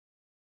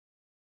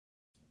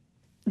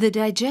The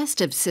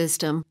digestive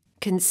system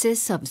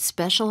consists of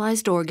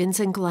specialized organs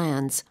and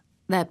glands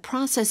that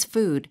process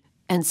food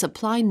and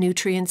supply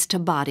nutrients to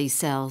body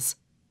cells.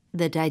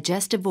 The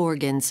digestive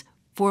organs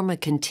form a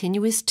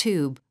continuous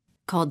tube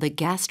called the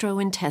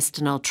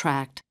gastrointestinal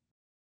tract.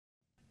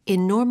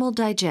 In normal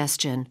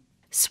digestion,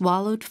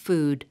 swallowed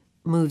food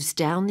moves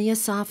down the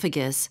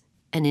esophagus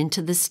and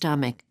into the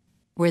stomach,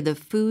 where the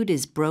food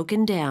is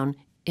broken down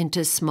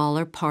into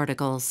smaller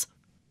particles.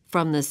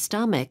 From the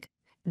stomach,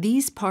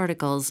 these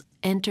particles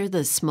enter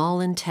the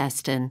small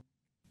intestine,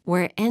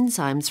 where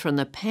enzymes from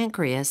the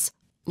pancreas,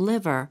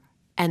 liver,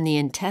 and the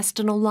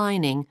intestinal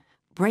lining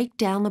break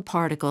down the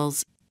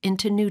particles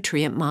into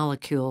nutrient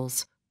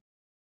molecules.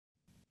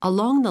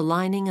 Along the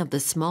lining of the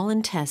small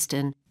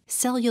intestine,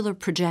 cellular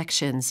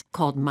projections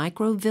called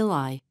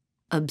microvilli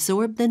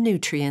absorb the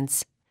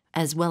nutrients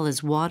as well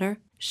as water,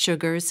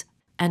 sugars,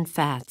 and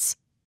fats.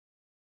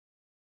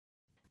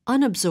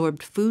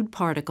 Unabsorbed food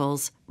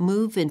particles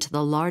move into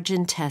the large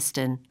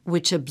intestine,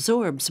 which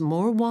absorbs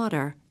more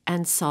water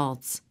and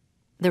salts.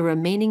 The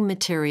remaining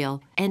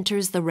material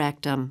enters the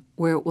rectum,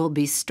 where it will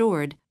be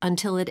stored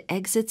until it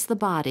exits the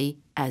body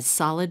as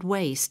solid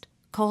waste,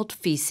 called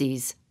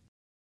feces.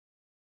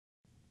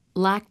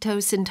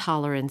 Lactose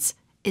intolerance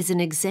is an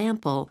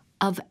example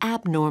of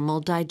abnormal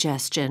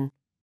digestion.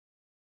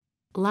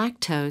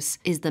 Lactose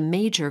is the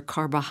major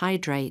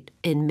carbohydrate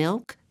in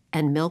milk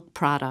and milk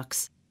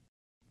products.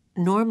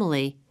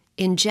 Normally,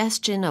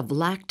 ingestion of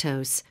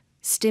lactose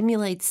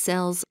stimulates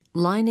cells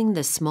lining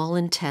the small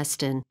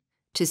intestine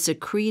to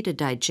secrete a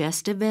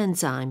digestive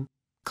enzyme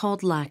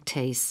called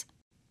lactase.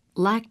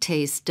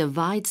 Lactase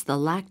divides the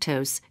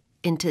lactose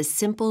into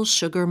simple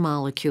sugar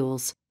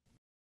molecules,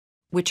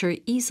 which are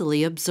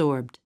easily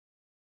absorbed.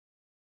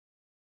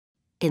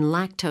 In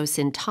lactose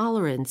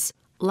intolerance,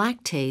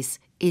 lactase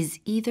is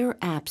either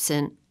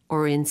absent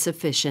or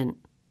insufficient.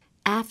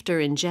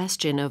 After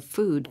ingestion of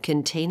food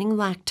containing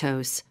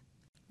lactose,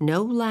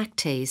 no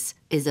lactase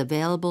is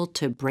available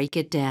to break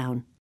it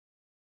down.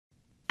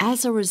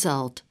 As a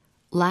result,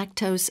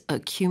 lactose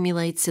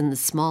accumulates in the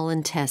small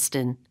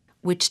intestine,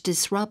 which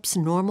disrupts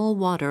normal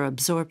water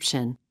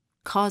absorption,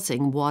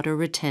 causing water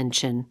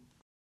retention.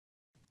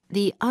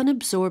 The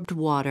unabsorbed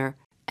water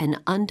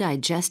and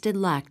undigested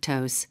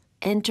lactose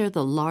enter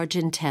the large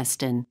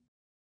intestine,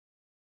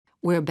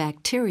 where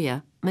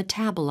bacteria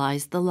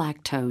metabolize the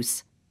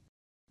lactose.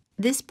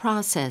 This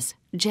process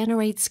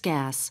generates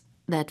gas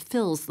that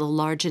fills the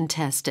large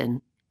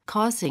intestine,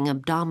 causing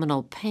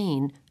abdominal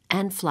pain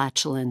and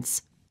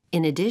flatulence.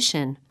 In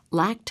addition,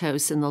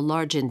 lactose in the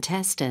large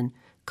intestine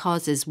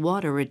causes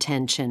water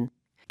retention,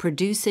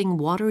 producing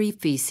watery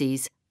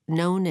feces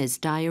known as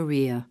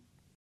diarrhea.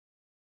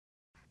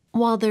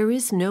 While there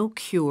is no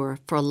cure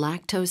for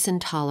lactose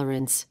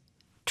intolerance,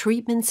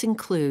 treatments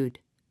include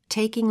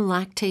taking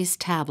lactase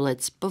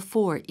tablets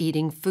before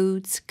eating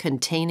foods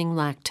containing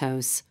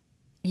lactose,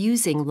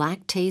 using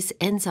lactase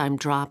enzyme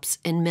drops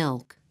in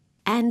milk,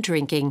 and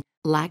drinking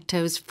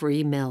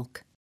lactose-free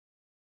milk.